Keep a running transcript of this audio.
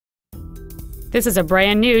This is a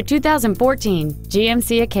brand new 2014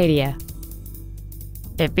 GMC Acadia.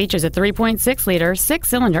 It features a 3.6-liter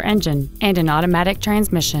six-cylinder engine and an automatic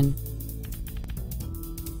transmission.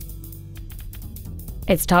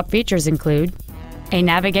 Its top features include a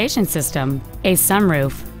navigation system, a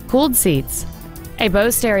sunroof, cooled seats, a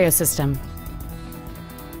Bose stereo system,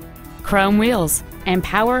 chrome wheels, and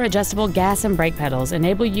power-adjustable gas and brake pedals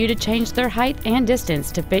enable you to change their height and distance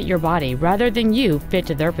to fit your body rather than you fit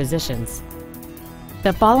to their positions.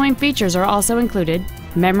 The following features are also included: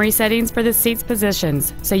 memory settings for the seat's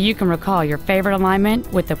positions so you can recall your favorite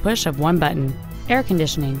alignment with the push of one button, air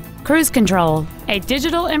conditioning, cruise control, a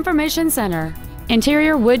digital information center,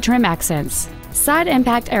 interior wood trim accents, side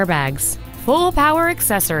impact airbags, full power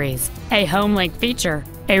accessories, a home link feature,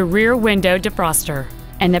 a rear window defroster,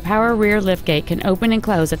 and the power rear liftgate can open and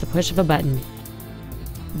close at the push of a button.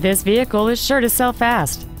 This vehicle is sure to sell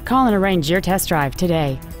fast. Call and arrange your test drive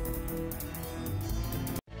today.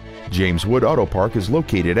 James Wood Auto Park is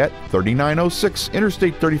located at 3906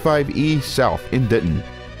 Interstate 35E South in Denton.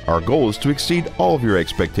 Our goal is to exceed all of your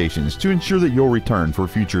expectations to ensure that you'll return for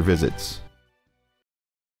future visits.